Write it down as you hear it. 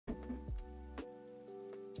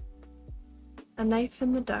A knife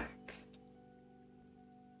in the dark.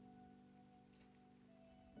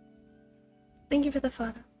 Thank you for the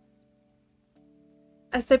photo.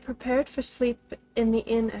 As they prepared for sleep in the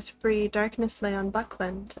inn at Bree, darkness lay on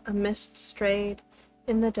Buckland. A mist strayed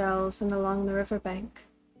in the dells and along the river bank.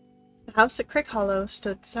 The house at Crickhollow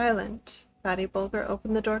stood silent. Fatty Bulger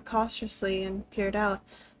opened the door cautiously and peered out.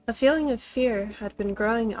 A feeling of fear had been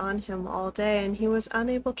growing on him all day, and he was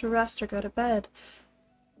unable to rest or go to bed.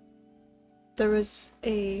 There was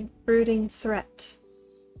a brooding threat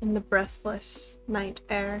in the breathless night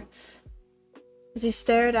air. As he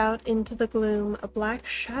stared out into the gloom, a black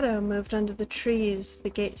shadow moved under the trees.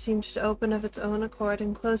 The gate seemed to open of its own accord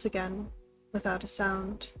and close again, without a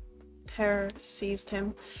sound. Terror seized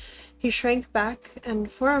him. He shrank back,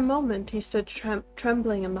 and for a moment he stood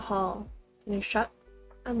trembling in the hall. Then he shut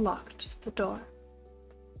and locked the door.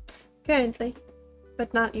 Currently,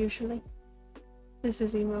 but not usually. This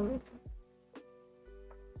is emo.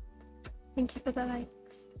 Thank you for the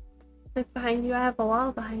likes. Look behind you, I have a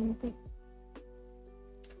wall behind me.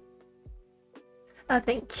 Oh,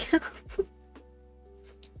 thank you.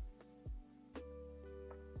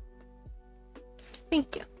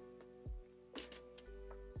 Thank you.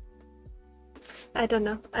 I don't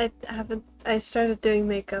know. I started doing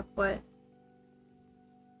makeup, well,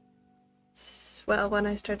 when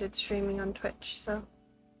I started streaming on Twitch, so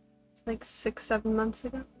it's like 6-7 months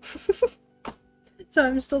ago. So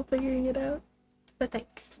I'm still figuring it out, but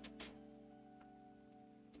thanks.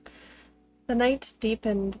 The night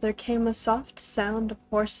deepened. There came a soft sound of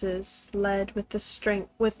horses led with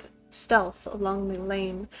stealth along the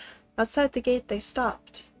lane. Outside the gate they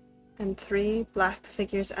stopped, and 3 black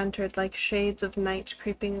figures entered like shades of night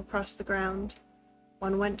creeping across the ground.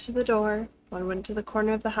 One went to the door, one went to the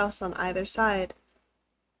corner of the house on either side,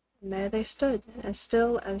 and there they stood, as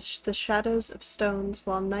still as the shadows of stones,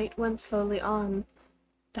 while night went slowly on.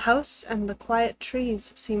 The house and the quiet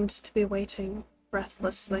trees seemed to be waiting,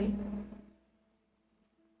 breathlessly.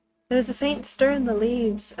 There was a faint stir in the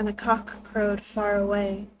leaves, and a cock crowed far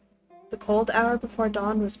away. The cold hour before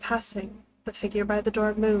dawn was passing. The figure by the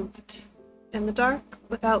door moved. In the dark,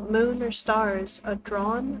 without moon or stars, a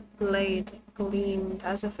drawn blade gleamed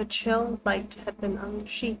as if a chill light had been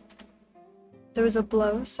unsheathed. There was a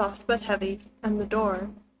blow, soft but heavy, and the door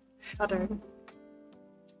shuddered.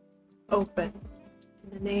 Open, in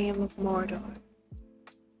the name of Mordor,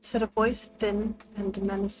 said a voice thin and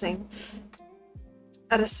menacing.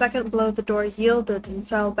 At a second blow, the door yielded and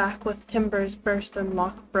fell back with timbers burst and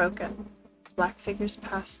lock broken. Black figures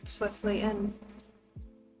passed swiftly in.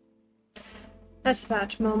 At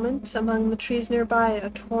that moment, among the trees nearby,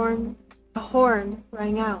 a horn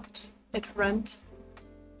rang out. It rent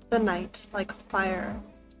the night like fire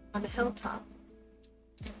on a hilltop.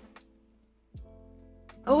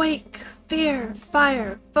 Awake! Fear!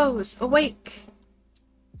 Fire! Foes! Awake!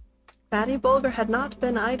 Fatty Bulger had not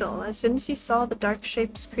been idle. As soon as he saw the dark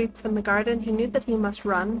shapes creep from the garden, he knew that he must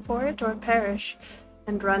run for it or perish.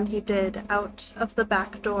 And run he did, out of the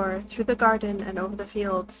back door, through the garden and over the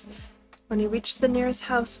fields. When he reached the nearest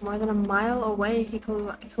house, more than a mile away, he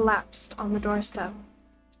collapsed on the doorstep.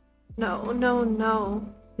 No, no, no,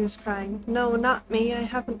 he was crying. No, not me, I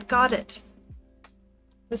haven't got it.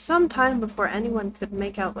 It was some time before anyone could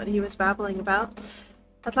make out what he was babbling about.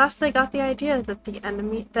 At last they got the idea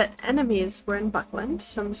that enemies were in Buckland,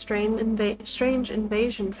 some strange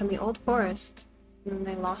invasion from the old forest, and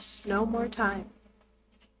they lost no more time.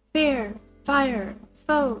 Fear! Fire!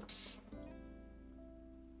 Foes!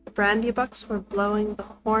 The brandy-bucks were blowing the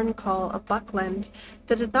horn call of Buckland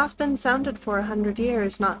that had not been sounded for 100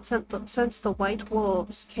 years, not since the white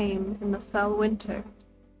wolves came in the fell winter,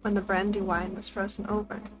 when the brandy wine was frozen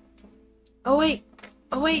over. Awake!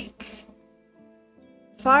 Awake!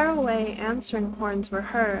 Far away answering horns were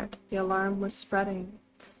heard. The alarm was spreading.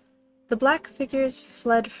 The black figures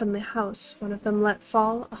fled from the house. One of them let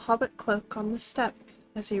fall a hobbit cloak on the step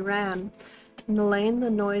as he ran. In the lane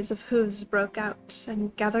the noise of hooves broke out,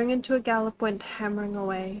 and gathering into a gallop went hammering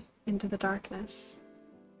away into the darkness.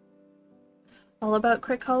 All about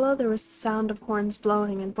Crickhollow there was the sound of horns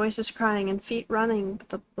blowing, and voices crying, and feet running, but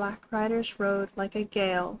the black riders rode like a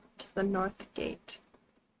gale to the north gate.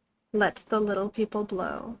 Let the little people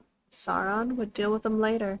blow. Sauron would deal with them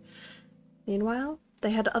later. Meanwhile,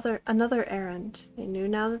 they had another errand. They knew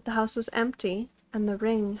now that the house was empty, and the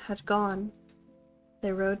ring had gone.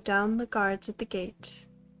 They rode down the guards at the gate,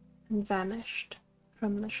 and vanished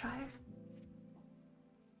from the Shire.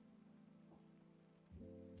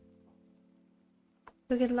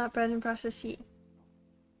 Look at that bread and processy.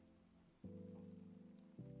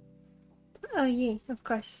 Oh yeah, of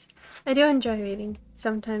course. I do enjoy reading.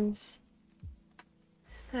 Sometimes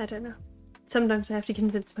I don't know. Sometimes I have to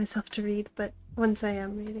convince myself to read, but once I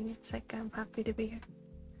am reading, it's like I'm happy to be here.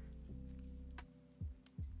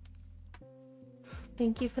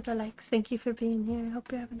 Thank you for the likes. Thank you for being here. I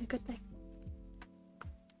hope you're having a good night.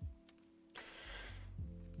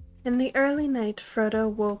 In the early night, Frodo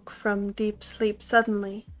woke from deep sleep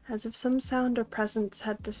suddenly, as if some sound or presence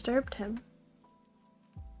had disturbed him.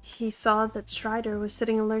 He saw that Strider was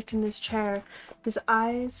sitting alert in his chair. His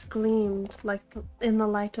eyes gleamed like in the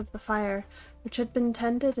light of the fire, which had been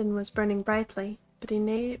tended and was burning brightly, but he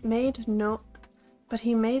made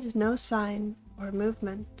no sign or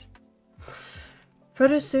movement.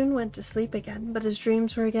 Frodo soon went to sleep again, but his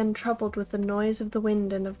dreams were again troubled with the noise of the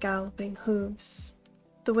wind and of galloping hooves.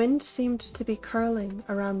 The wind seemed to be curling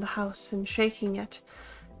around the house and shaking it,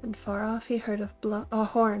 and far off he heard a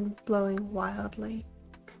horn blowing wildly.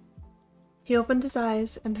 He opened his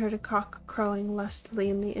eyes and heard a cock crowing lustily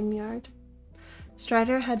in the inn-yard.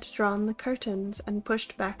 Strider had drawn the curtains and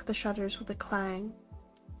pushed back the shutters with a clang.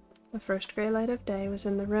 The first grey light of day was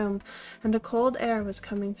in the room, and a cold air was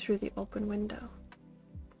coming through the open window.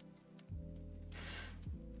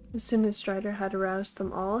 As soon as Strider had aroused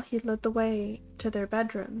them all, he led the way to their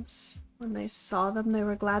bedrooms. When they saw them, they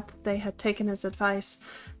were glad that they had taken his advice.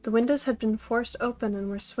 The windows had been forced open and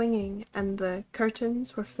were swinging, and the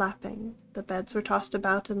curtains were flapping. The beds were tossed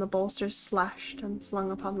about, and the bolsters slashed and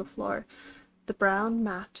flung upon the floor. The brown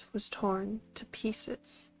mat was torn to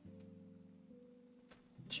pieces.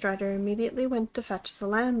 Strider immediately went to fetch the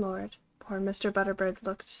landlord. Poor Mr. Butterbird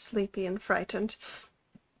looked sleepy and frightened.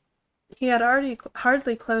 He had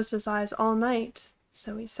hardly closed his eyes all night,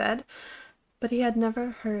 so he said, but he had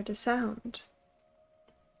never heard a sound.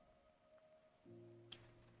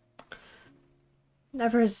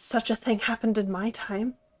 "Never has such a thing happened in my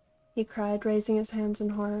time," he cried, raising his hands in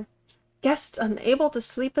horror. "Guests unable to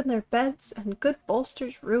sleep in their beds, and good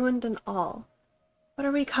bolsters ruined and all. What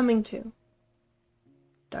are we coming to?"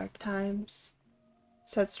 "Dark times,"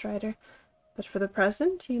 said Strider, "but for the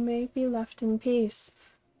present you may be left in peace.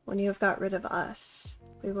 When you have got rid of us,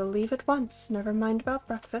 we will leave at once. Never mind about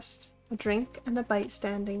breakfast. A drink and a bite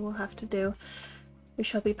standing will have to do. We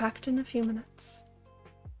shall be packed in a few minutes."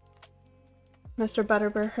 Mr.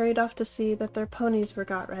 Butterbur hurried off to see that their ponies were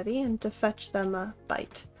got ready and to fetch them a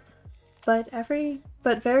bite. But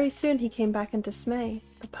very soon he came back in dismay.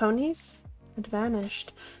 The ponies had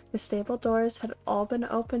vanished. The stable doors had all been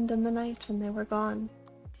opened in the night, and they were gone.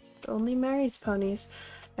 But only Mary's ponies,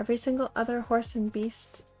 every single other horse and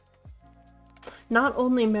beast. Not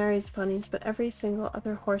only Mary's ponies, but every single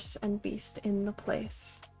other horse and beast in the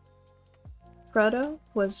place. Frodo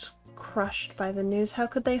was crushed by the news. How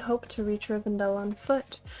could they hope to reach Rivendell on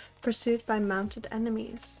foot, pursued by mounted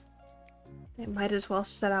enemies? They might as well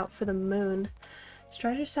set out for the moon.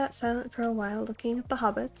 Strider sat silent for a while, looking at the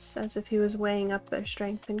hobbits, as if he was weighing up their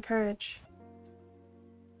strength and courage.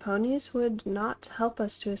 "Ponies would not help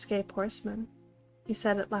us to escape horsemen," he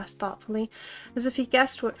said at last thoughtfully, as if he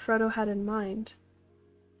guessed what Frodo had in mind.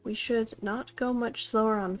 "We should not go much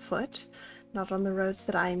slower on foot, not on the roads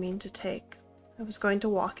that I mean to take. I was going to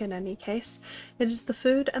walk in any case. It is the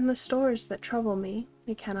food and the stores that trouble me.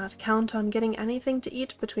 We cannot count on getting anything to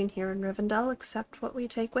eat between here and Rivendell except what we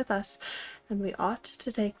take with us, and we ought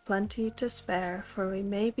to take plenty to spare, for we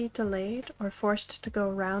may be delayed or forced to go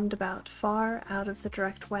round about far out of the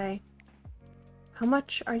direct way. How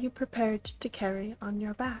much are you prepared to carry on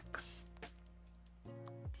your backs?"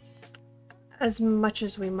 "As much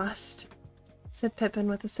as we must," said Pippin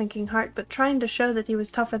with a sinking heart, but trying to show that he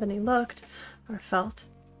was tougher than he looked, or felt.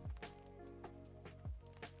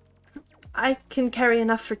 "I can carry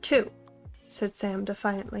enough for 2, said Sam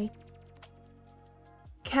defiantly.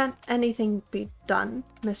 "Can't anything be done,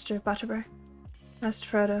 Mr. Butterbur?" asked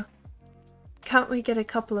Frodo. "Can't we get a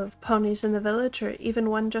couple of ponies in the village, or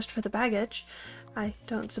even one just for the baggage? I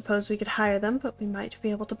don't suppose we could hire them, but we might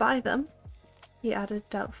be able to buy them," he added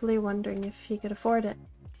doubtfully, wondering if he could afford it.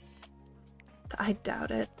 "I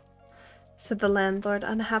doubt it," said the landlord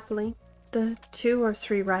unhappily. "The 2 or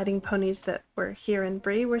 3 riding ponies that were here in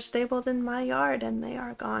Bree were stabled in my yard, and they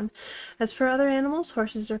are gone. As for other animals,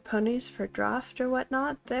 horses or ponies for draught or what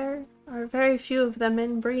not, there are very few of them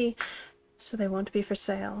in Bree, so they won't be for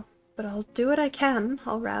sale. But I'll do what I can.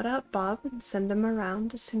 I'll rout out Bob and send him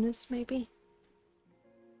around as soon as may be."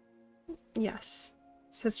 "Yes,"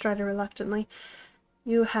 said Strider reluctantly.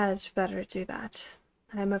 "You had better do that.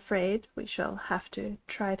 I am afraid we shall have to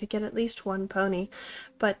try to get at least 1 pony,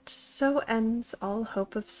 but so ends all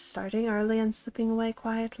hope of starting early and slipping away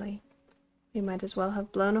quietly. We might as well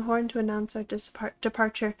have blown a horn to announce our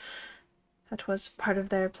departure. That was part of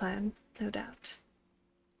their plan, no doubt."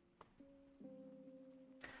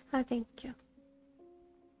 I thank you.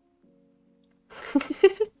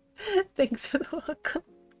 Thanks for the welcome.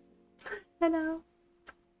 Hello.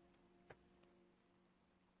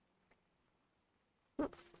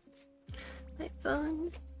 My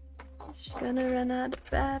phone is gonna run out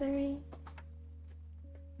of battery.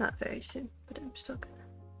 Not very soon, but I'm still gonna.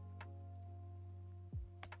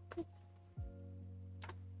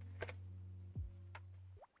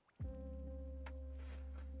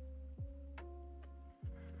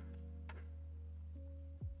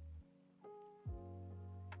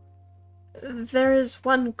 There is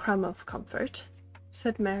one crumb of comfort,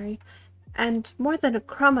 said Mary, and more than a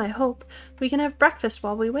crumb, I hope. We can have breakfast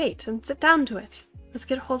while we wait, and sit down to it. Let's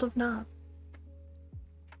get hold of Nob.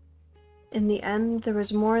 In the end, there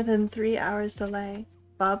was more than 3 hours' delay.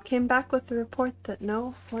 Bob came back with the report that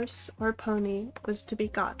no horse or pony was to be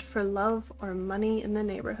got for love or money in the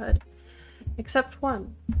neighborhood, except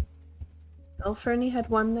one. Bill Ferny had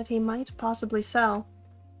one that he might possibly sell.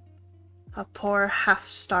 A poor,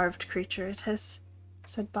 half-starved creature it is,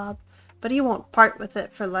 said Bob, but he won't part with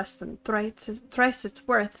it for less than thrice its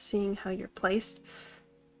worth, seeing how you're placed.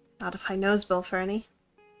 Not if I knows Bill Ferny.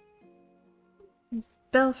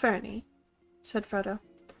 Bill Ferny, said Frodo.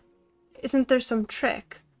 Isn't there some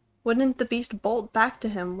trick? Wouldn't the beast bolt back to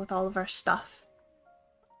him with all of our stuff?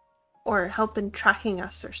 Or help in tracking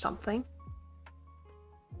us or something?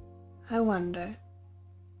 I wonder,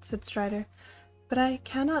 said Strider, but I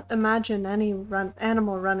cannot imagine any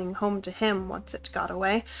animal running home to him once it got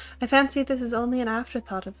away. I fancy this is only an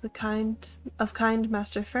afterthought of kind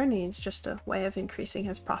Master Ferny's, just a way of increasing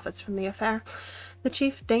his profits from the affair. The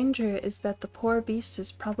chief danger is that the poor beast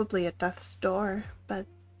is probably at death's door, but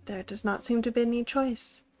there does not seem to be any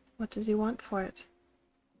choice. What does he want for it?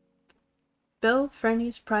 Bill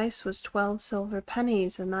Ferny's price was 12 silver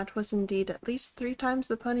pennies, and that was indeed at least 3 times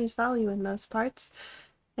the pony's value in those parts.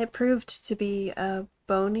 It proved to be a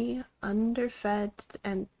bony, underfed,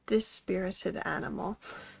 and dispirited animal,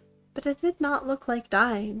 but it did not look like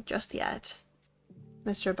dying just yet.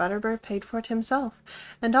 Mr. Butterbur paid for it himself,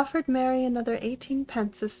 and offered Mary another 18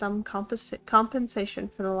 pence as some compensation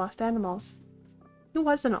for the lost animals. He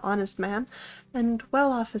was an honest man, and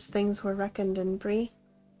well off as things were reckoned in Bree,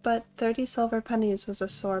 but 30 silver pennies was a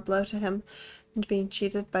sore blow to him, and being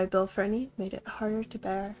cheated by Bill Ferny made it harder to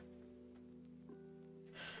bear.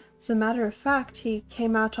 As a matter of fact, he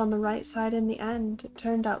came out on the right side in the end. It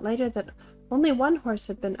turned out later that only one horse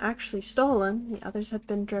had been actually stolen, the others had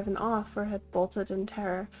been driven off or had bolted in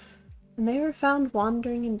terror, and they were found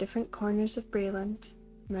wandering in different corners of Breeland.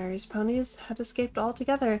 Mary's ponies had escaped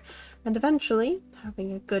altogether, and eventually,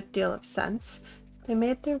 having a good deal of sense, they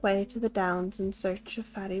made their way to the downs in search of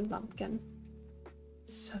Fatty Lumpkin.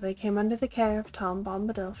 So they came under the care of Tom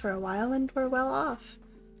Bombadil for a while and were well off.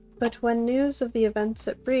 But when news of the events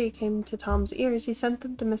at Bree came to Tom's ears, he sent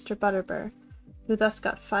them to Mr. Butterbur, who thus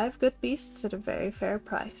got 5 good beasts at a very fair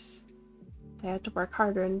price. They had to work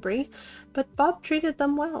harder in Bree, but Bob treated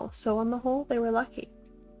them well, so on the whole they were lucky.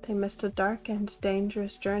 They missed a dark and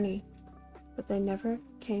dangerous journey, but they never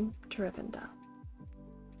came to Rivendell.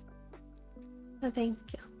 Thank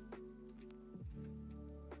you.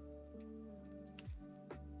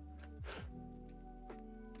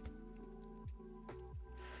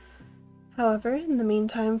 However, in the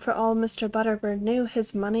meantime, for all Mr. Butterbur knew,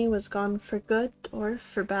 his money was gone for good or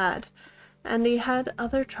for bad, and he had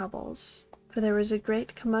other troubles, for there was a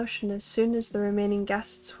great commotion as soon as the remaining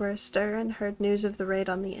guests were astir and heard news of the raid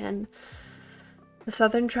on the inn. The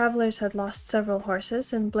southern travellers had lost several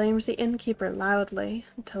horses, and blamed the innkeeper loudly,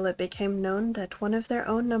 until it became known that one of their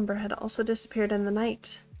own number had also disappeared in the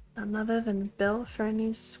night, none other than Bill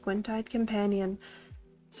Ferny's squint-eyed companion.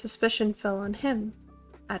 Suspicion fell on him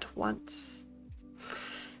at once.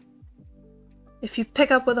 "If you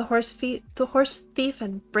pick up with the horse thief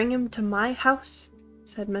and bring him to my house,"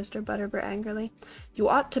 said Mr. Butterbur angrily, "you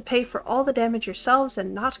ought to pay for all the damage yourselves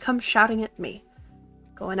and not come shouting at me.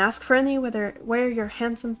 Go and ask Ferny where your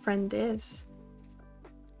handsome friend is."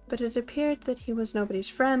 But it appeared that he was nobody's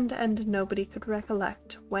friend, and nobody could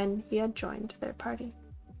recollect when he had joined their party.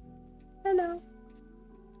 Hello.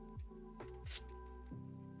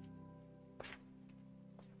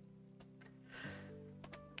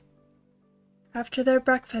 After their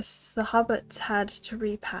breakfasts, the hobbits had to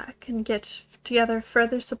repack and get together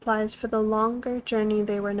further supplies for the longer journey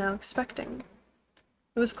they were now expecting.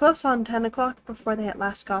 It was close on 10 o'clock before they at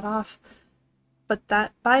last got off, but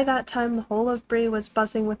by that time the whole of Bree was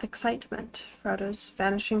buzzing with excitement. Frodo's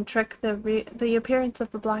vanishing trick, the appearance of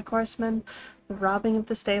the Black Horseman, the robbing of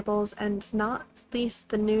the stables, and not least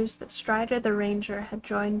the news that Strider the Ranger had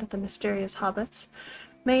joined the mysterious hobbits,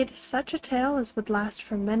 made such a tale as would last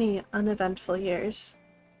for many uneventful years.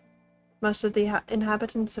 Most of the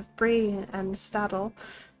inhabitants of Bree and Staddle,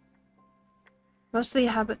 and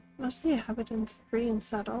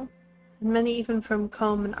many even from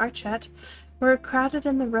Combe and Archet, were crowded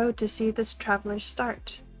in the road to see this traveller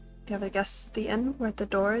start. The other guests at the inn were at the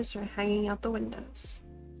doors or hanging out the windows.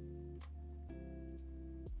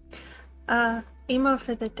 Emo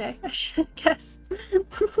for the day, I should guess.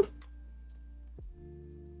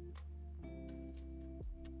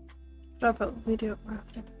 We do it more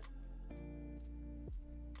often.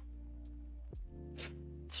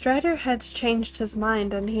 Strider had changed his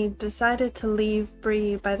mind, and he decided to leave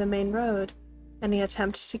Bree by the main road. Any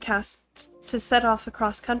attempt to set off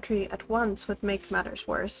across country at once would make matters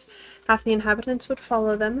worse. Half the inhabitants would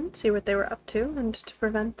follow them and see what they were up to, and to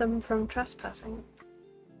prevent them from trespassing.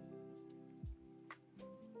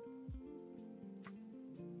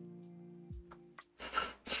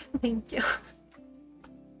 Thank you.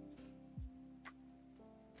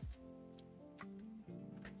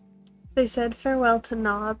 They said farewell to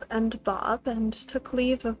Nob and Bob, and took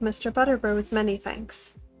leave of Mr. Butterbur with many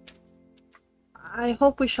thanks. "I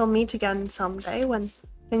hope we shall meet again some day, when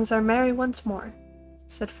things are merry once more,"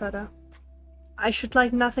 said Frodo. "I should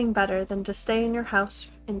like nothing better than to stay in your house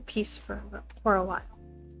in peace for a while."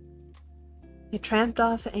 He tramped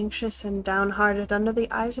off, anxious and downhearted under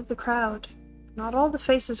the eyes of the crowd. Not all the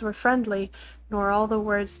faces were friendly, nor all the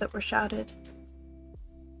words that were shouted.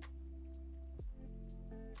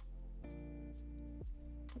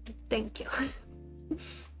 Thank you.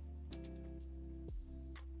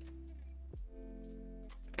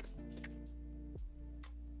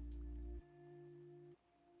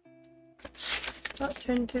 I'll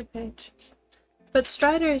turn 2 pages. But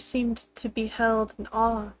Strider seemed to be held in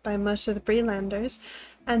awe by most of the Breelanders,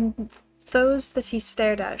 and those that he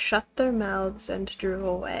stared at shut their mouths and drew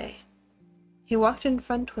away. He walked in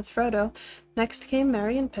front with Frodo, next came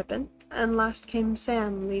Merry and Pippin, and last came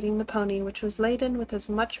Sam, leading the pony, which was laden with as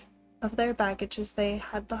much of their baggage as they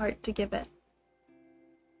had the heart to give it.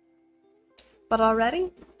 But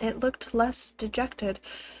already it looked less dejected,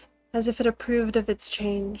 as if it approved of the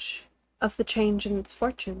change in its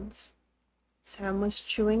fortunes. Sam was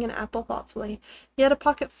chewing an apple thoughtfully. He had a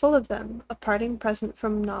pocket full of them, a parting present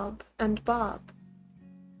from Nob and Bob.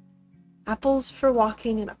 "Apples for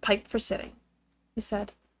walking and a pipe for sitting," he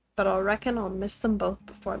said, "but I reckon I'll miss them both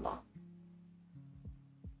before long."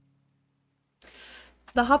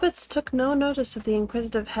 The hobbits took no notice of the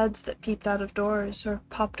inquisitive heads that peeped out of doors, or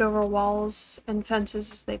popped over walls and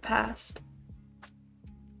fences as they passed.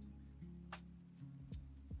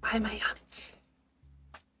 Why am I yawning?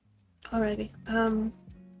 Alrighty.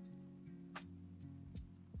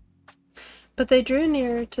 But they drew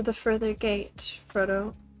near to the further gate,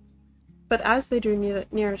 But as they drew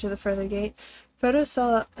nearer to the further gate, Frodo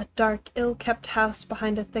saw a dark, ill-kept house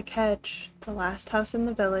behind a thick hedge, the last house in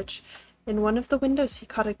the village. In one of the windows he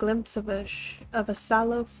caught a glimpse of a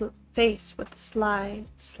sallow face with sly,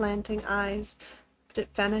 slanting eyes, but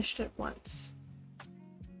it vanished at once.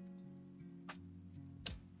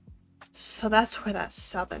 So that's where that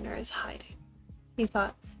southerner is hiding, he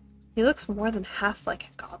thought. He looks more than half like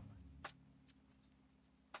a goblin.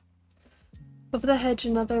 Over the hedge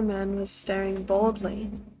another man was staring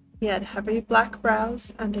boldly. He had heavy black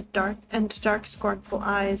brows and dark scornful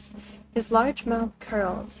eyes, his large mouth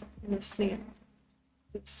curled in a sneer.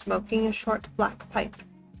 He was smoking a short black pipe.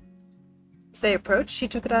 As they approached, he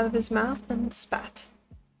took it out of his mouth and spat.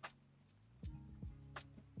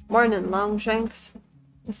 "Mornin', Longshanks,"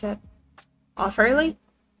 he said. "Off early?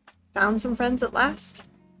 Found some friends at last?"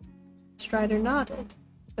 Strider nodded,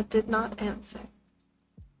 but did not answer.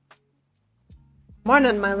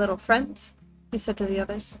 "Mornin', my little friends," he said to the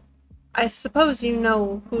others. "I suppose you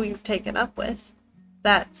know who you've taken up with.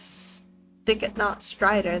 That's Stick-it-not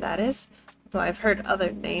Strider, that is, though I've heard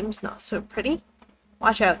other names not so pretty.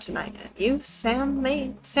 Watch out tonight, and you,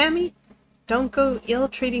 Sammy, don't go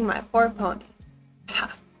ill-treating my poor pony.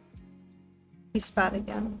 Pah!" He spat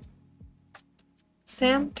again.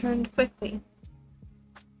 Sam turned quickly.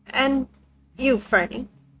 "And you, Fernie,"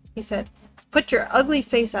 he said, "put your ugly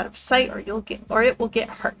face out of sight, or it will get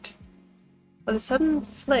hurt." With a sudden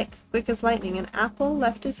flick, quick as lightning, an apple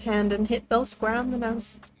left his hand and hit Bill square on the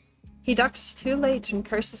nose. He ducked too late, and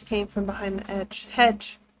curses came from behind the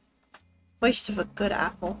hedge. "Waste of a good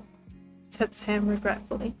apple," said Sam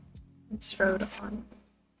regretfully, and strode on.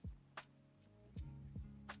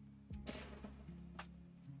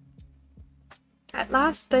 At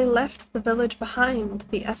last they left the village behind.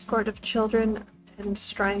 The escort of children and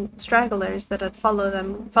stragglers that had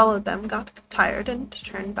followed them got tired and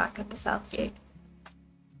turned back at the south gate.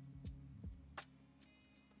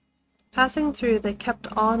 Passing through, they kept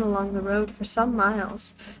on along the road for some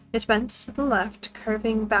miles. It bent to the left,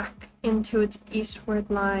 curving back into its eastward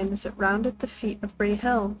line as it rounded the feet of Bree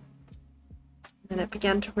Hill. Then it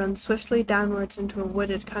began to run swiftly downwards into a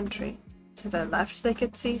wooded country. To their left they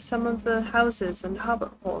could see some of the houses and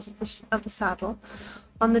hobbit holes of the saddle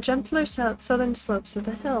on the gentler southern slopes of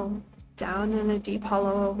the hill. Down in a deep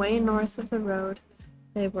hollow away north of the road,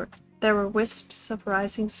 there were wisps of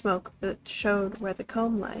rising smoke that showed where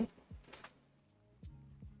Combe lay.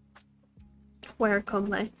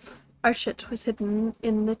 Archit was hidden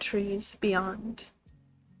in the trees beyond.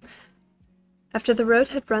 After the road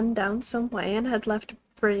had run down some way and had left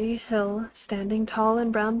Bree Hill standing tall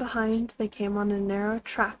and brown behind, they came on a narrow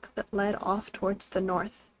track that led off towards the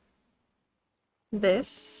north.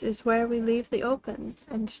 "This is where we leave the open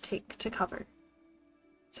and take to cover,"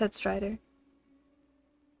 said Strider.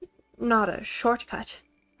 "Not a shortcut,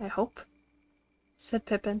 I hope," said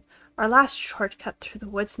Pippin. "Our last shortcut through the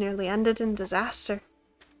woods nearly ended in disaster."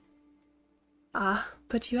 "Ah,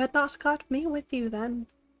 but you had not got me with you then,"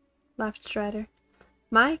 laughed Strider.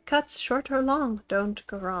 "My cuts, short or long, don't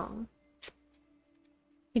go wrong."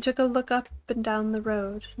 He took a look up and down the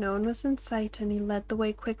road. No one was in sight, and he led the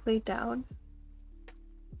way quickly down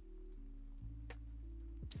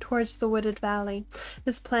towards the wooded valley.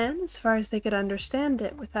 His plan, as far as they could understand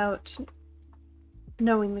it without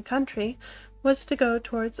knowing the country, was to go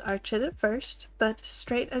towards Archit at first, but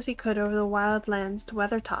straight as he could over the wild lands to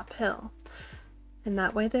Weathertop Hill. In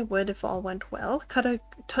that way they would, if all went well,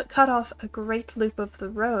 cut off a great loop of the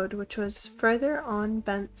road, which was further on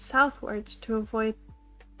bent southwards to avoid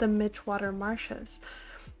the Midgewater marshes.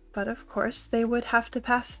 But of course they would have to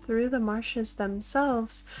pass through the marshes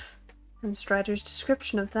themselves, and Strider's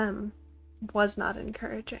description of them was not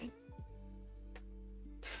encouraging.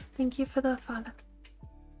 "Thank you for the follow."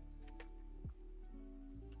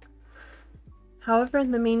 However, in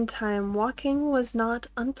the meantime, walking was not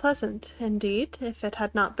unpleasant. Indeed, if it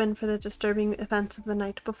had not been for the disturbing events of the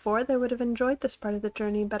night before, they would have enjoyed this part of the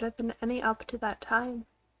journey better than any up to that time.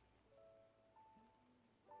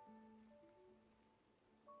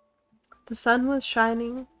 The sun was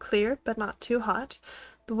shining, clear but not too hot.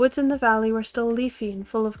 The woods in the valley were still leafy and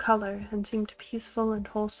full of color, and seemed peaceful and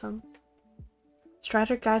wholesome.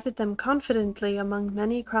 Strider guided them confidently among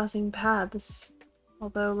many crossing paths.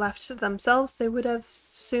 Although left to themselves, they would have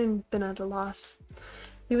soon been at a loss.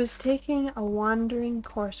 He was taking a wandering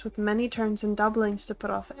course with many turns and doublings to put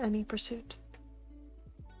off any pursuit.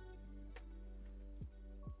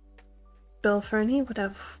 "Bill Ferny would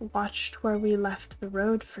have watched where we left the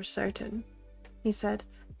road for certain," he said,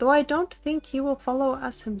 "though I don't think he will follow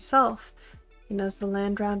us himself. He knows the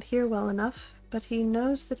land round here well enough, but he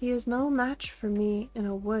knows that he is no match for me in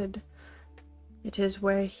a wood. It is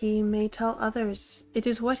what he may tell others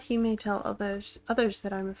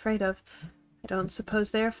that I'm afraid of. I don't suppose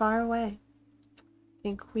they are far away.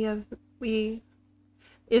 If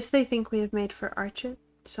they think we have made for Archit,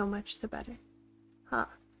 so much the better. Ha!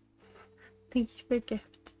 Thank you for the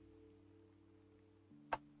gift."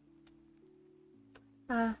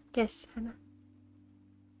 Yes, Hannah.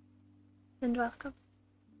 And welcome.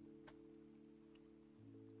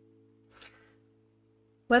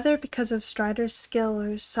 Whether because of Strider's skill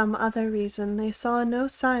or some other reason, they saw no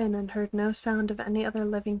sign and heard no sound of any other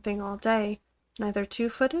living thing all day, neither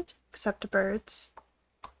two-footed, except birds.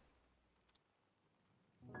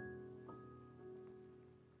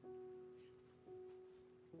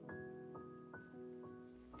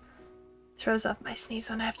 Throws off my sneeze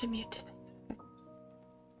when I have to mute it.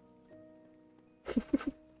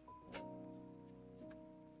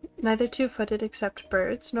 Neither two-footed except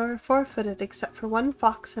birds, nor four-footed except for one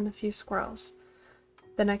fox and a few squirrels.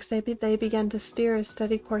 The next day they began to steer a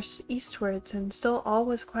steady course eastwards, and still all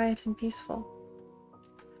was quiet and peaceful.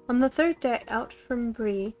 On the third day out from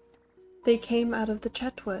Bree, they came out of the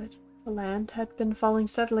Chetwood. The land had been falling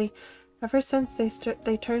steadily ever since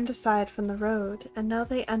they turned aside from the road, and now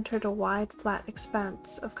they entered a wide, flat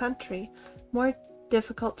expanse of country, more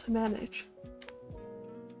difficult to manage.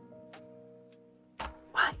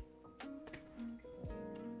 Why?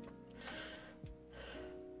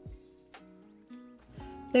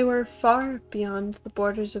 They were far beyond the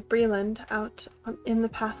borders of Breeland, out in the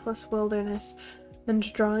pathless wilderness, and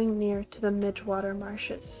drawing near to the Midgewater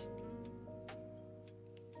marshes.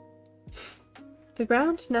 The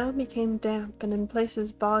ground now became damp and in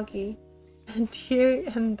places boggy, and here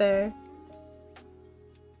and there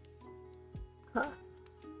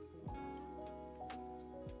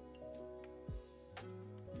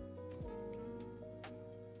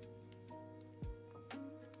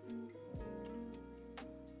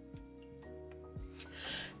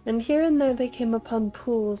And here and there they came upon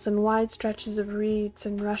pools and wide stretches of reeds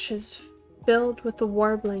and rushes filled with the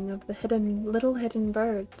warbling of the little hidden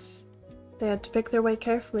birds. They had to pick their way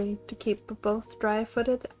carefully to keep both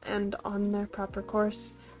dry-footed and on their proper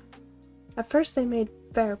course. At first they made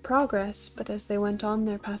fair progress, but as they went on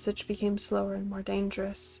their passage became slower and more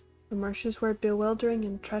dangerous. The marshes were bewildering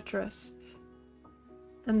and treacherous,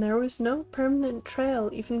 and there was no permanent trail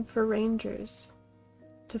even for rangers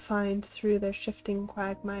to find through their shifting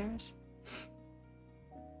quagmires.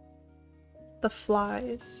 The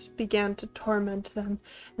flies began to torment them,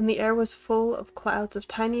 and the air was full of clouds of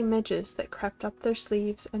tiny midges that crept up their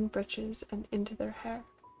sleeves and breeches and into their hair.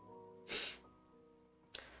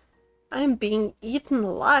 "I am being eaten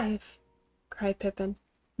alive!" cried Pippin.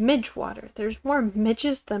 "Midge water! There's more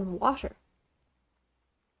midges than water!"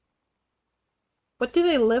 "What do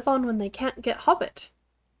they live on when they can't get hobbit?"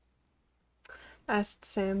 asked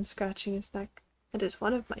Sam, scratching his neck. It is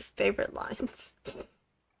one of my favorite lines.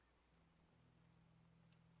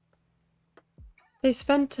 They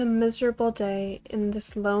spent a miserable day in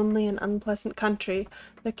this lonely and unpleasant country.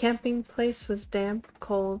 Their camping place was damp,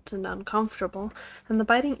 cold, and uncomfortable, and the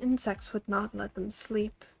biting insects would not let them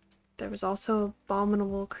sleep. There was also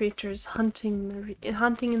abominable creatures hunting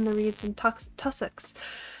in the reeds and tussocks,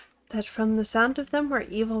 that from the sound of them were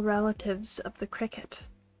evil relatives of the cricket.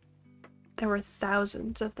 There were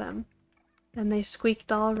thousands of them, and they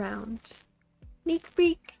squeaked all around.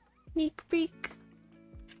 Neek-breek, neek-breek,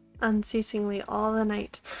 unceasingly all the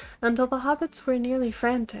night, until the hobbits were nearly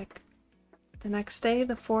frantic. The next day,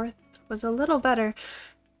 the 4th, was a little better,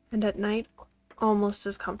 and at night almost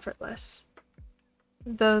as comfortless.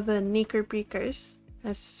 Though the Neeker-breekers,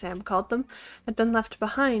 as Sam called them, had been left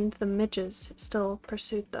behind, the midges still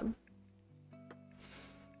pursued them.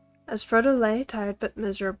 As Frodo lay, tired but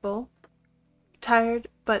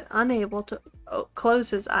unable to close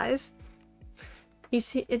his eyes,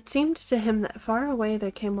 it seemed to him that far away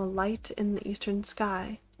there came a light in the eastern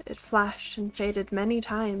sky. It flashed and faded many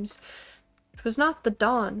times. It was not the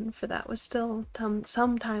dawn, for that was still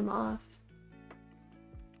some time off.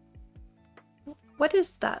 "What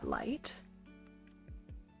is that light?"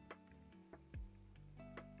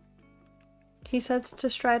 he said to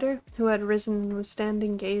Strider, who had risen and was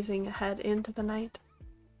standing gazing ahead into the night.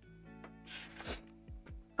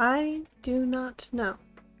 "I do not know,"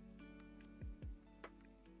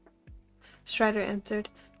 Strider answered.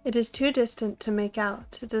 "It is too distant to make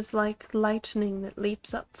out. It is like lightning that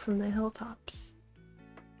leaps up from the hilltops."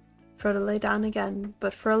 Frodo lay down again,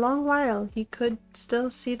 but for a long while he could still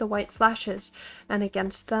see the white flashes, and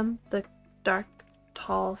against them the dark,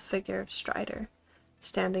 tall figure of Strider,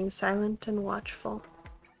 standing silent and watchful.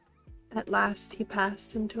 At last he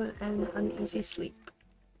passed into an uneasy sleep.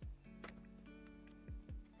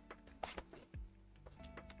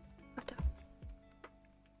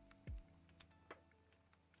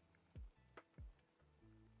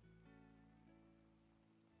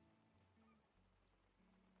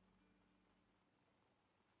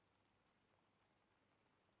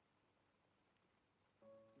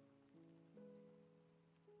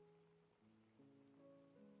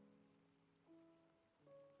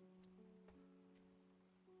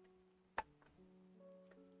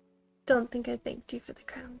 Don't think I thanked you for the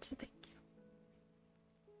crown, so thank you.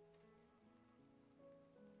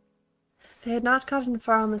 They had not gotten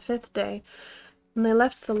far on the 5th day when they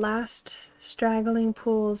left the last straggling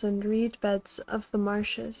pools and reed beds of the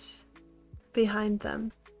marshes behind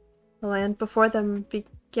them. The land before them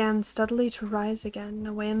began steadily to rise again.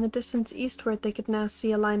 Away in the distance eastward they could now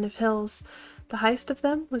see a line of hills. The highest of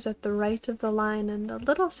them was at the right of the line and a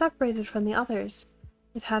little separated from the others.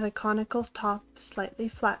 It had a conical top, slightly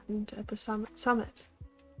flattened at the summit.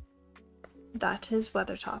 "That is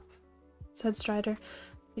Weathertop," said Strider.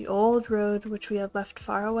 "The old road which we have left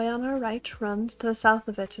far away on our right runs to the south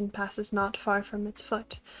of it and passes not far from its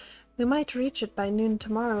foot. We might reach it by noon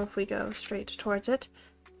tomorrow if we go straight towards it.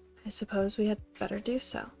 I suppose we had better do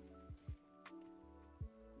so."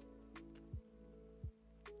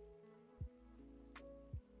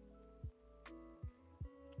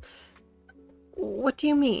 "What do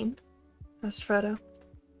you mean?" asked Frodo.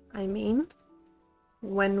 "I mean,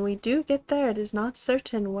 when we do get there it is not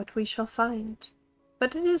certain what we shall find,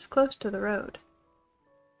 but it is close to the road."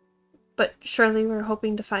 "But surely we're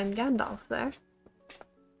hoping to find Gandalf there?"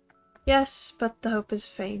 "Yes, but the hope is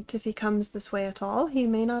faint. If he comes this way at all, he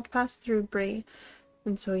may not pass through Bree,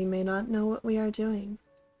 and so he may not know what we are doing.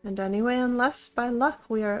 And anyway, unless by luck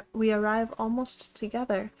we arrive almost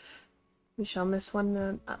together, we shall miss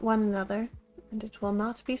one another, and it will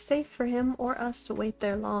not be safe for him or us to wait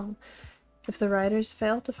there long. If the riders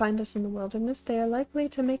fail to find us in the wilderness, they are likely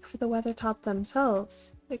to make for the Weathertop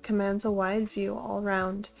themselves. It commands a wide view all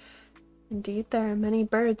round. Indeed, there are many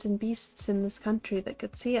birds and beasts in this country that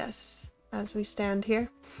could see us, as we stand here,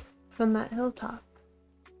 from that hilltop.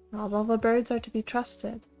 Not all the birds are to be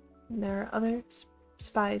trusted, and there are other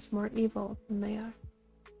spies more evil than they are.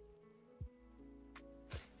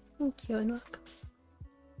 Thank you and welcome.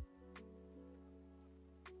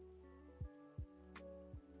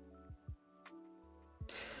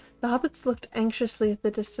 The hobbits looked anxiously at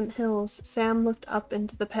the distant hills. Sam looked up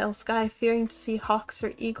into the pale sky, fearing to see hawks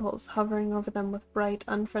or eagles hovering over them with bright,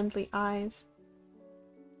 unfriendly eyes.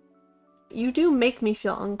 "You do make me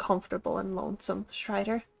feel uncomfortable and lonesome,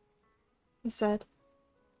 Strider," he said.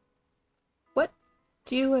 "What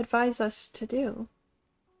do you advise us to do?"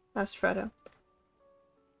 asked Frodo.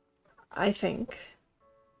 "I think,"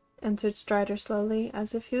 answered Strider slowly,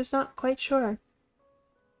 as if he was not quite sure.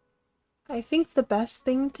 "I think the best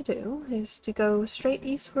thing to do is to go straight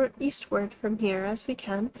eastward from here as we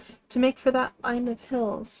can, to make for that line of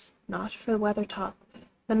hills, not for Weathertop.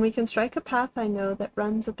 Then we can strike a path I know that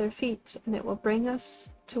runs at their feet, and it will bring us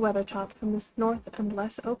to Weathertop from the north and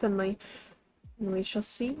less openly, and we shall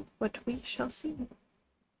see what we shall see."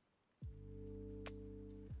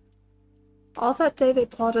 All that day they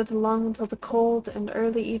plodded along until the cold and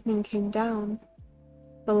early evening came down.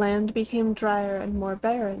 The land became drier and more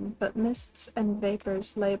barren, but mists and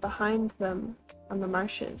vapors lay behind them on the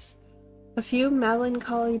marshes. A few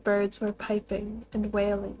melancholy birds were piping and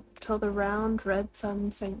wailing till the round red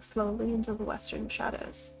sun sank slowly into the western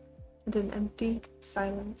shadows, and an empty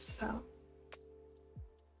silence fell.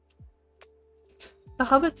 The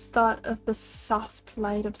hobbits thought of the soft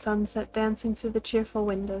light of sunset dancing through the cheerful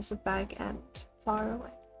windows of Bag End, far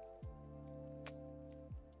away.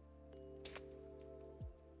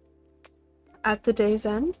 At the day's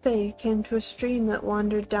end, they came to a stream that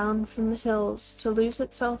wandered down from the hills to lose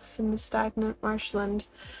itself in the stagnant marshland,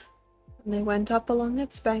 and they went up along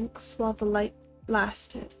its banks while the light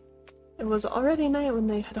lasted. It was already night when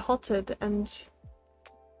they had halted, and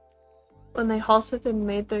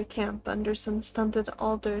made their camp under some stunted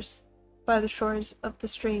alders by the shores of the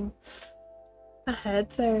stream.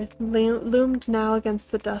 Ahead there loomed now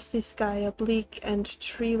against the dusty sky a bleak and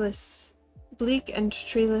treeless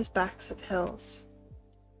backs of hills.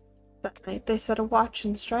 That night they set a watch,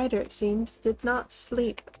 and Strider, it seemed, did not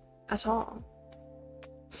sleep at all.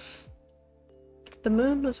 The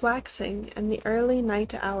moon was waxing, and the early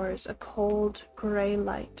night hours a cold grey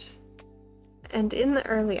light. And in the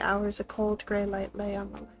early hours a cold grey light lay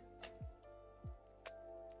on the land.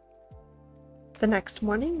 The next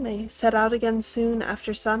morning they set out again soon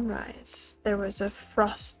after sunrise. There was a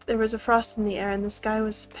frost in the air, and the sky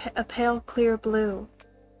was a pale, clear blue.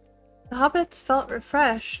 The hobbits felt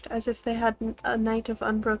refreshed, as if they had a night of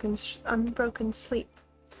unbroken sleep.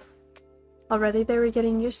 Already they were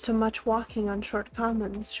getting used to much walking on short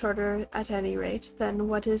commons, shorter at any rate than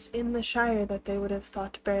what is in the Shire that they would have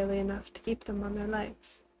thought barely enough to keep them on their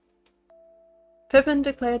legs. Pippin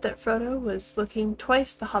declared that Frodo was looking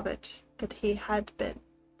twice the hobbit that he had been.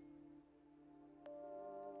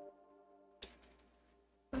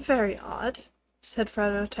 "Very odd," said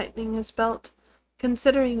Frodo, tightening his belt,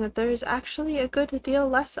 "considering that there is actually a good deal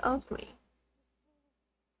less of me.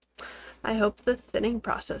 I hope the thinning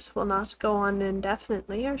process will not go on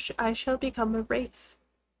indefinitely, or I shall become a wraith."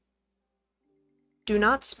 "Do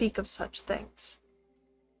not speak of such things,"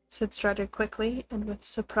 said Strider quickly and with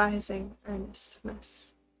surprising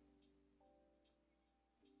earnestness.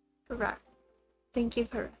 "Right. Thank you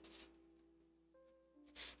for this."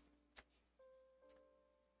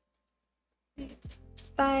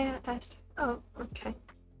 Bye, Esther. Oh, okay.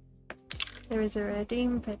 There is a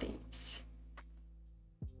redeem for these.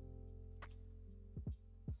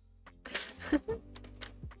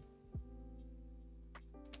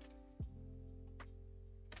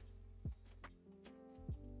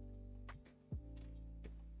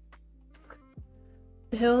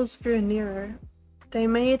 The hills grew nearer. They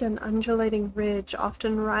made an undulating ridge,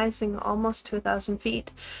 often rising almost to 1,000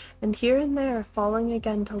 feet, and here and there falling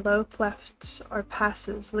again to low clefts or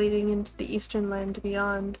passes leading into the eastern land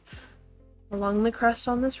beyond. Along the crest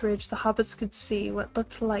on this ridge the hobbits could see what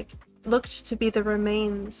looked to be the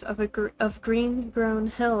remains of green-grown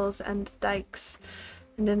hills and dikes,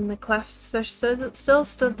 and in the clefts there still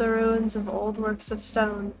stood the ruins of old works of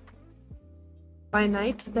stone. By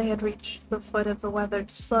night they had reached the foot of the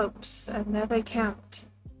weathered slopes, and there they camped.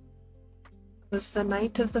 It was the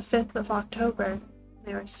night of the 5th of October.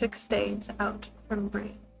 They were 6 days out from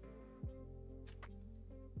Bree.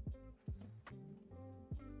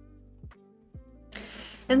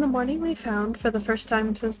 In the morning they found, for the first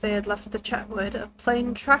time since they had left the Chetwood, a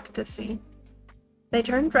plain track to see. They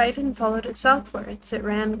turned right and followed it southwards. It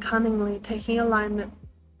ran cunningly, taking a line that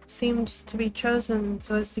seemed to be chosen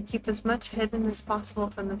so as to keep as much hidden as possible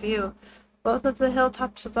from the view, both of the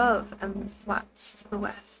hilltops above and the flats to the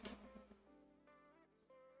west.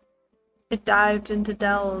 It dived into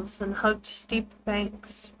dells and hugged steep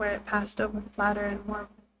banks where it passed over flatter and more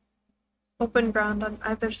open ground on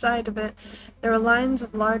either side of it. There were lines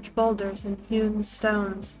of large boulders and hewn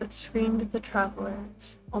stones that screened the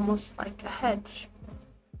travellers, almost like a hedge.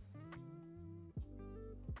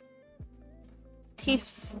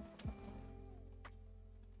 Teeth.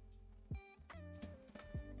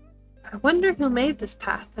 I wonder who made this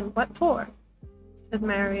path and what for, said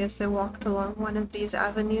Mary as they walked along one of these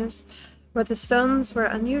avenues, where the stones were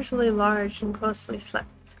unusually large and closely set.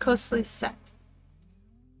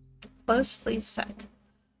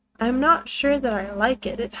 I am not sure that I like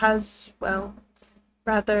it. It has, well,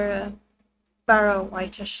 rather a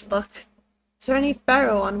barrow-whitish look. Is there any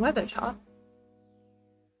barrow on Weathertop?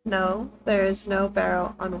 No, there is no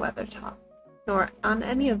barrow on Weathertop, nor on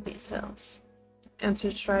any of these hills,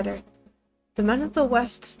 answered Strider. The men of the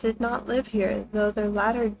West did not live here, though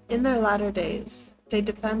in their latter days they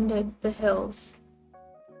defended the hills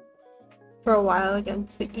for a while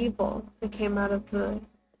against the evil that came out of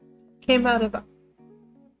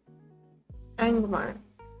Angmar.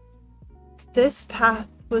 This path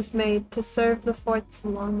was made to serve the forts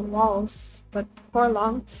along the walls, but before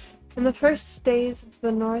long, in the first days of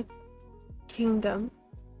the North Kingdom,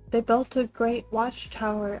 they built a great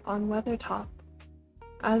watchtower on Weathertop.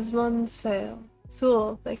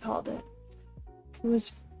 Sul, they called it. It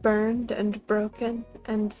was burned and broken,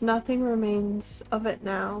 and nothing remains of it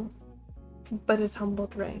now but a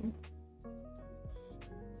tumbled ring.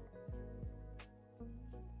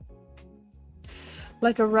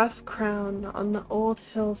 Like a rough crown on the old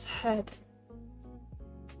hill's head.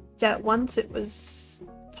 Yet once it was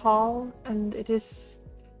tall, and it is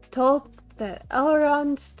told that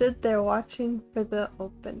Elrond stood there watching for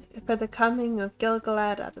the coming of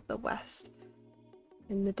Gil-galad out of the west,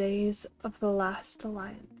 in the days of the last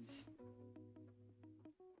alliance.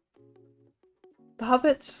 The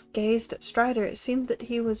hobbits gazed at Strider. It seemed that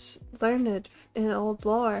he was learned in old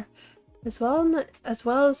lore, as well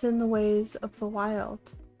as in the ways of the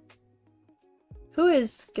wild. "Who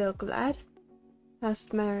is Gil-galad?"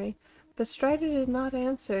 asked Mary, but Strider did not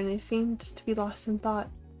answer, and he seemed to be lost in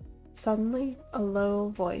thought. Suddenly, a low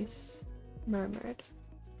voice murmured,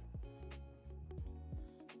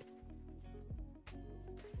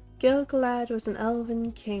 "Gil-galad was an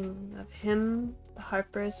elven king, of him the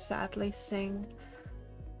harpers sadly sing,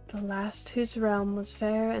 the last whose realm was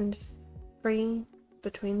fair and free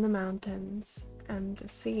between the mountains and the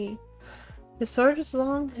sea. His sword was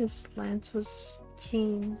long, his lance was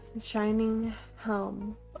keen, his shining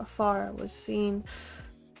helm afar was seen,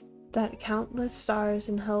 that countless stars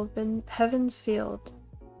in heaven's field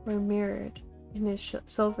were mirrored in his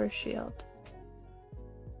silver shield.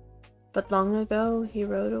 But long ago he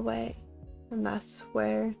rode away, and that's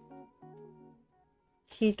where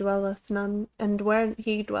he dwelleth none, and where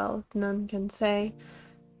he dwelleth none can say,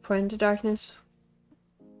 for into darkness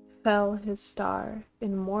fell his star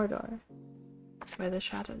in Mordor, where the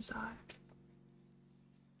shadows are."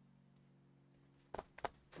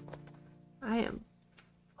 I am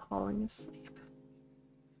falling asleep.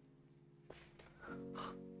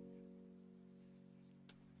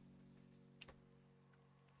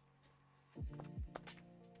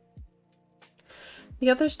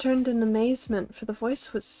 The others turned in amazement, for the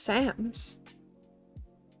voice was Sam's.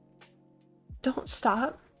 "Don't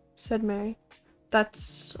stop," said Mary.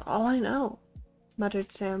 "That's all I know,"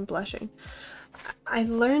 muttered Sam, blushing. "I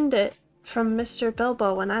learned it from Mr.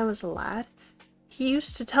 Bilbo when I was a lad. He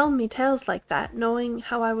used to tell me tales like that, knowing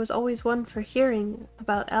how I was always one for hearing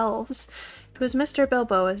about elves. It was Mr.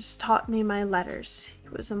 Bilbo as taught me my letters.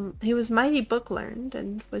 He was mighty book learned,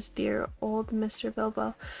 and was dear old Mr.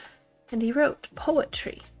 Bilbo. And he wrote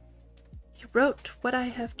poetry. He wrote what I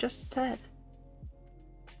have just said."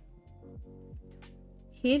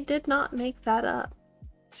 "He did not make that up,"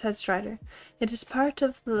 said Strider. "It is part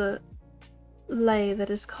of the lay that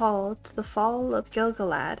is called The Fall of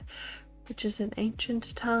Gil-galad, which is an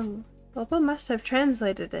ancient tongue. Bilbo must have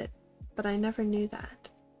translated it, but I never knew that."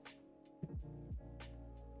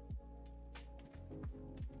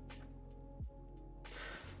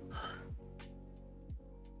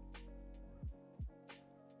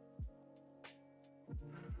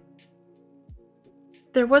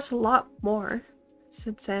 "There was a lot more,"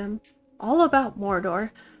 said Sam. "All about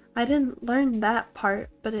Mordor. I didn't learn that part,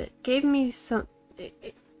 but it gave me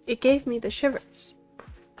It gave me the shivers.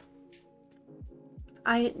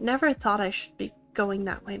 I never thought I should be going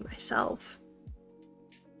that way myself.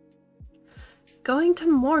 Going to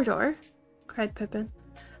Mordor? Cried Pippin.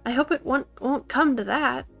 I hope it won't come to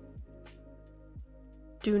that.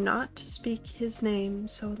 Do not speak his name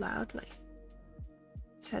so loudly,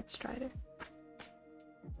 said Strider.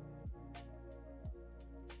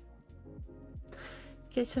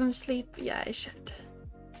 Get some sleep? Yeah, I should.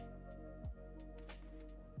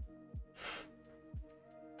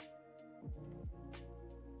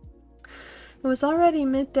 It was already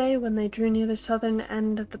midday when they drew near the southern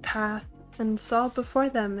end of the path and saw before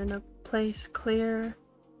them in a place clear,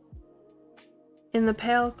 in the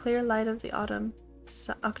pale, clear light of the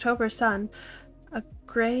October sun, a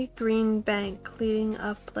gray-green bank leading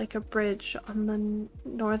up like a bridge on the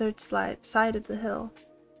northern side of the hill.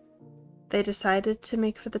 They decided to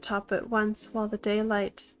make for the top at once while the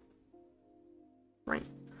daylight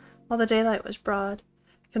was broad.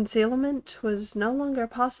 Concealment was no longer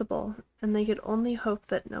possible, and they could only hope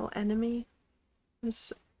that no enemy or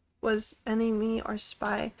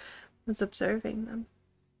spy was observing them.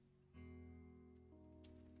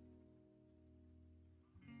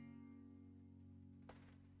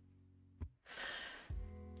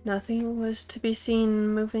 Nothing was to be seen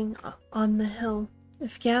moving on the hill.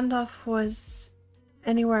 If Gandalf was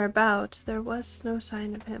anywhere about, there was no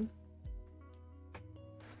sign of him.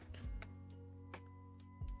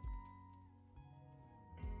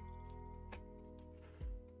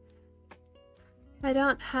 I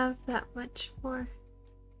don't have that much more.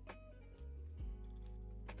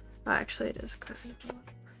 Oh, actually, it is kind of a lot.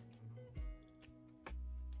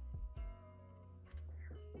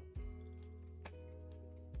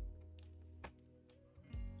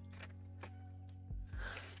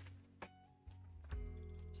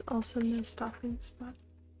 There's also no stopping spot.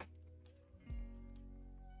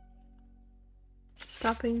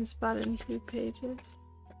 Stopping spot in 2 pages.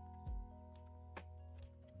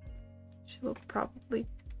 She will probably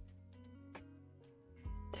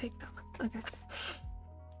take that one. Okay.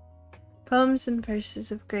 Poems and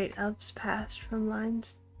verses of great elves passed from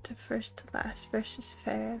lines to first to last. Verses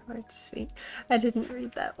fair, words sweet. I didn't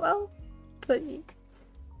read that well, but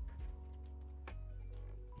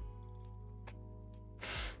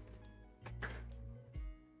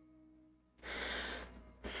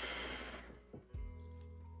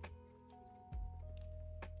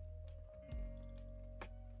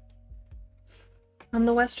on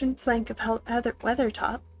the western flank of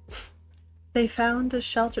Weathertop, they found a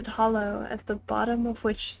sheltered hollow, at the bottom of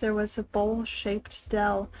which there was a bowl-shaped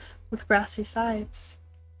dell with grassy sides.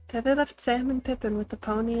 There they left Sam and Pippin with the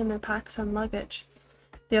pony and their packs and luggage.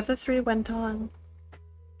 The other 3 went on.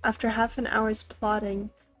 After half an hour's climb,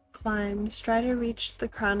 Strider reached the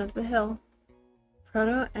crown of the hill.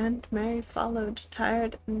 Frodo and Merry followed,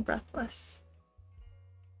 tired and breathless.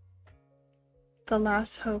 The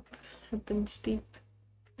last hope had been steep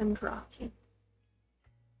and rocky.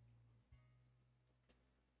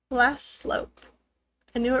 Last slope.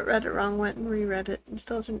 I knew it read it wrong, went and reread it, and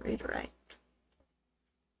still didn't read it right.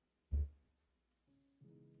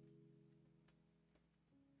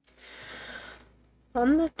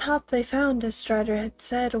 On the top they found, as Strider had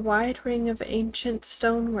said, a wide ring of ancient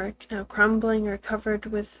stonework, now crumbling or covered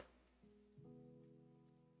with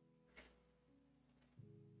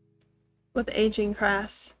aging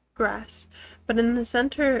grass. But in the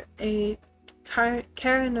center a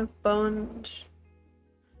cairn of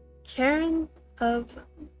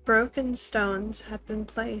broken stones had been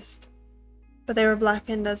placed, but they were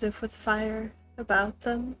blackened as if with fire about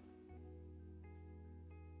them.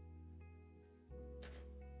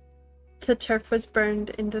 The turf was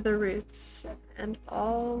burned into the roots, and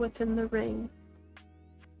all within the ring.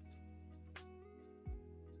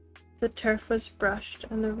 The turf was brushed,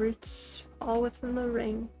 and the roots all within the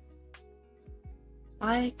ring.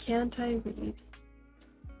 Why can't I read?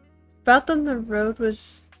 About them the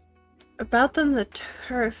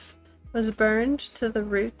turf was burned to the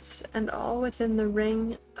roots, and all within the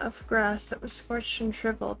ring of grass that was scorched and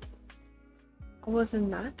shriveled. All within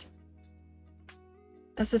that?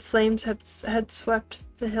 As if flames had swept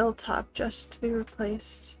the hilltop just to be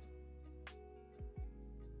replaced.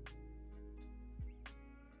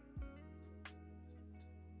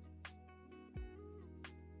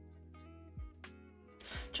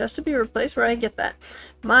 Just to be replaced? Where I get that?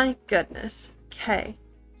 My goodness. Okay.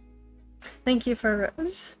 Thank you for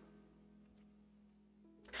Rose.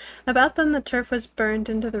 About them the turf was burned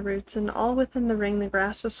into the roots, and all within the ring the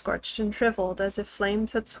grass was scorched and shriveled, as if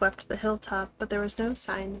flames had swept the hilltop, but there was no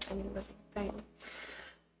sign of any living thing.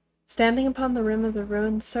 Standing upon the rim of the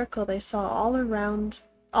ruined circle, they saw all around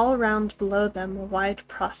all round below them a wide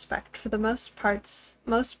prospect, for the most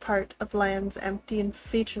part of lands empty and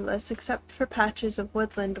featureless, except for patches of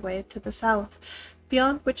woodland way to the south,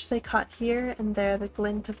 beyond which they caught here and there the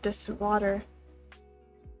glint of distant water.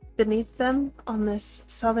 Beneath them, on this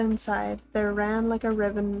southern side, there ran like a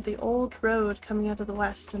ribbon the old road coming out of the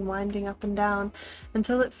west and winding up and down,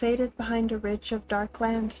 until it faded behind a ridge of dark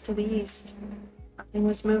land to the east. Nothing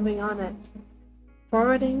was moving on it.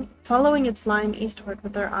 Following its line eastward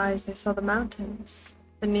with their eyes, they saw the mountains.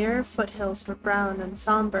 The nearer foothills were brown and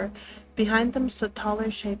somber. Behind them stood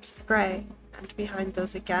taller shapes of gray, and behind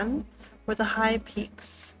those again were the high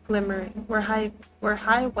peaks glimmering, were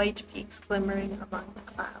high white peaks glimmering among the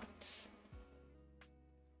clouds.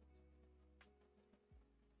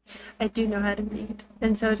 I do know how to read,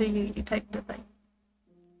 and so do you. You typed a thing.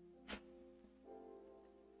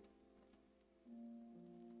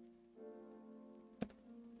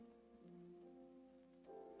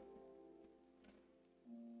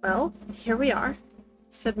 Well, here we are,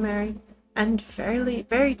 said Mary, and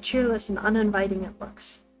very cheerless and uninviting it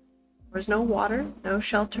looks. There was no water, no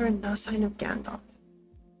shelter, and no sign of Gandalf.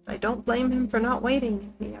 I don't blame him for not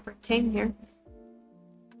waiting if he ever came here.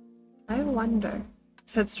 I wonder,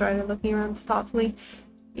 said Strider, looking around thoughtfully.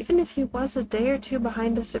 Even if he was a day or two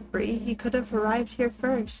behind us at Bree, he could have arrived here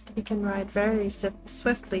first. He can ride very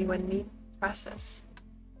swiftly when need presses.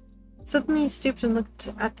 Suddenly he stooped and looked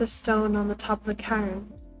at the stone on the top of the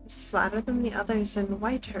cairn. It was flatter than the others and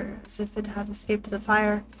whiter, as if it had escaped the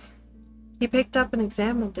fire. He picked up and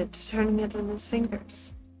examined it, turning it in his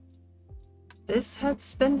fingers. This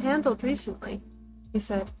has been handled recently, he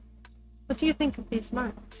said. What do you think of these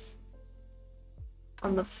marks?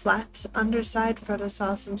 On the flat underside, Frodo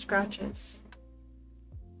saw some scratches.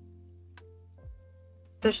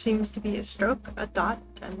 There seems to be a stroke, a dot,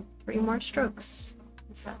 and 3 more strokes,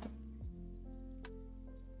 he said.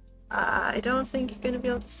 I don't think you're going to be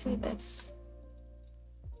able to see this.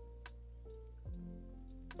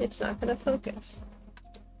 It's not going to focus.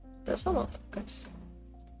 This one will focus.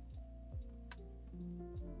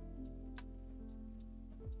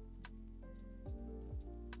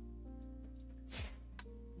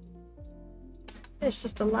 It's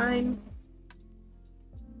just a line,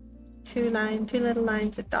 two little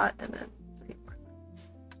lines, a dot, and then 3 more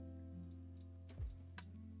lines.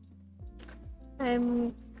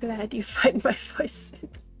 I'm glad you find my voice.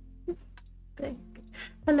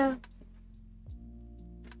 Hello.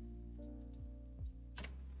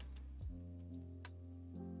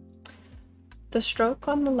 The stroke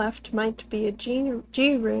on the left might be a G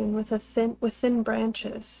rune with thin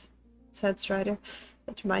branches, said Strider.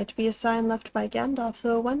 It might be a sign left by Gandalf,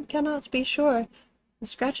 though one cannot be sure. The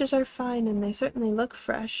scratches are fine, and they certainly look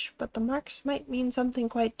fresh, but the marks might mean something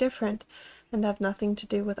quite different, and have nothing to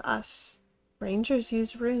do with us. Rangers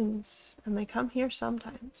use runes, and they come here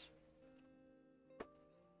sometimes.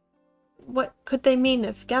 What could they mean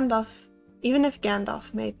even if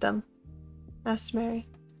Gandalf made them? Asked Mary.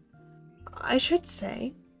 I should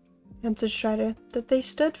say, answered Strider, that they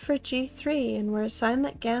stood for G3 and were a sign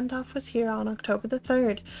that Gandalf was here on October the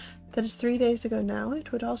 3rd. That is 3 days ago now.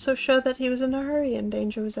 It would also show that he was in a hurry and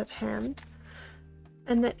danger was at hand,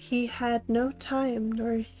 and that he had no time,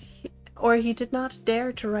 or he did not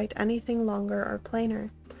dare to write anything longer or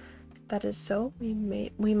plainer. That is so, we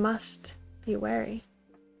must be wary.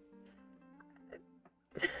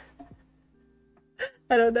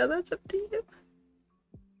 I don't know, that's up to you.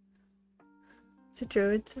 It's a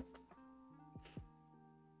druid symbol.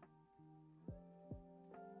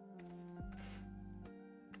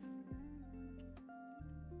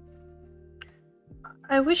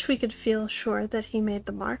 I wish we could feel sure that he made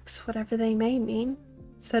the marks, whatever they may mean,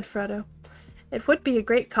 said Frodo. It would be a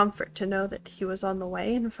great comfort to know that he was on the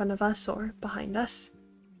way in front of us or behind us.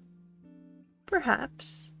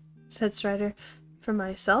 Perhaps, said Strider. For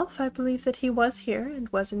myself, I believe that he was here and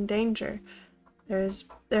was in danger.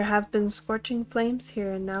 There have been scorching flames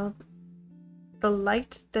here, and now the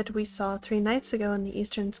light that we saw 3 nights ago in the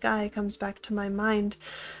eastern sky comes back to my mind.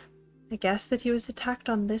 I guess that he was attacked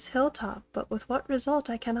on this hilltop, but with what result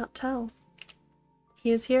I cannot tell.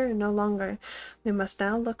 He is here no longer. We must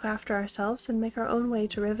now look after ourselves and make our own way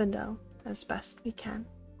to Rivendell as best we can.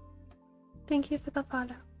 Thank you for the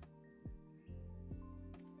follow.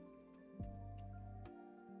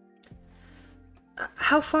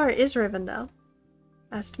 How far is Rivendell?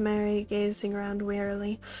 Asked Mary, gazing around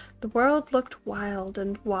wearily. The world looked wild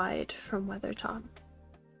and wide from Weathertop.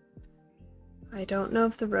 I don't know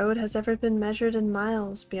if the road has ever been measured in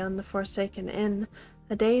miles beyond the Forsaken Inn,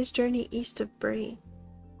 a day's journey east of Bree,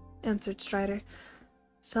 answered Strider.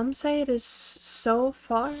 Some say it is so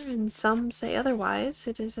far, and some say otherwise.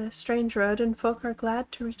 It is a strange road, and folk are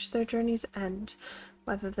glad to reach their journey's end,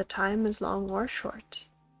 whether the time is long or short.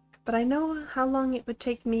 But I know how long it would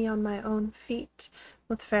take me on my own feet,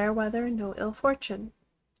 with fair weather and no ill fortune.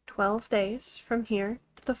 12 days from here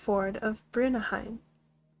to the ford of Brunahain.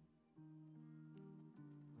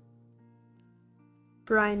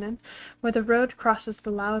 Bruinen, where the road crosses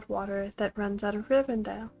the loud water that runs out of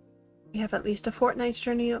Rivendell. We have at least a fortnight's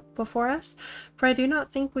journey before us, for I do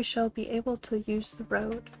not think we shall be able to use the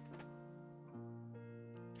road.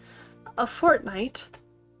 A fortnight?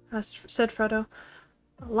 Said Frodo.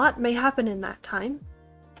 A lot may happen in that time.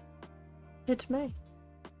 It may,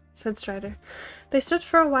 said Strider. They stood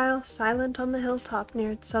for a while, silent on the hilltop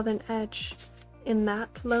near its southern edge. In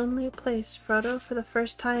that lonely place, Frodo for the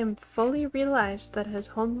first time fully realized that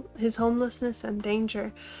his homelessness and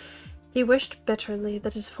danger. He wished bitterly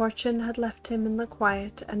that his fortune had left him in the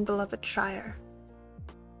quiet and beloved Shire.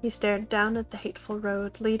 He stared down at the hateful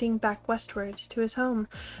road leading back westward to his home.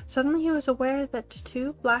 Suddenly he was aware that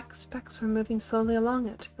 2 black specks were moving slowly along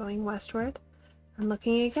it, going westward, and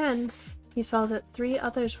looking again, he saw that 3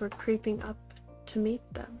 others were creeping up to meet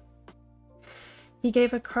them. He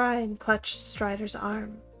gave a cry and clutched Strider's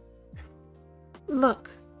arm.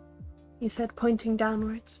 "Look," he said, pointing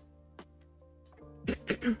downwards.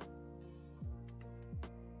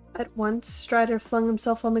 At once, Strider flung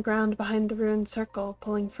himself on the ground behind the ruined circle,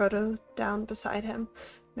 pulling Frodo down beside him.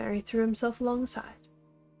 Merry threw himself alongside.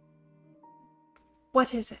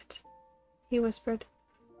 "What is it?" he whispered.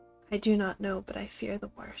 "I do not know, but I fear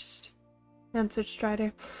the worst," answered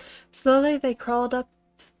Strider. Slowly they crawled up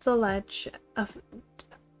to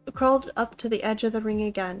the edge of the ring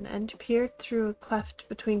again, and peered through a cleft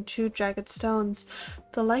between 2 jagged stones.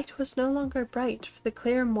 The light was no longer bright, for the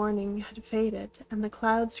clear morning had faded, and the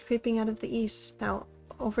clouds creeping out of the east had now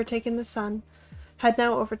overtaken the sun,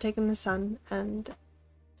 and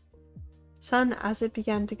as it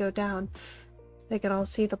began to go down, they could all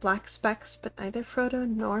see the black specks, but neither Frodo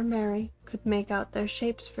nor Merry could make out their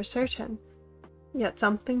shapes for certain. Yet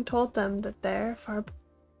something told them that there, far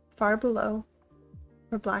below,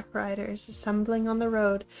 were black riders assembling on the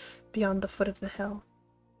road beyond the foot of the hill.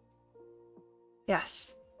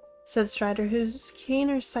 "Yes," said Strider, whose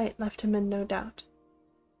keener sight left him in no doubt.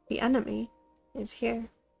 "The enemy is here."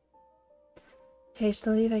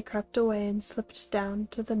 Hastily they crept away and slipped down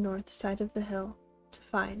to the north side of the hill to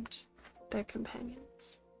find their companions.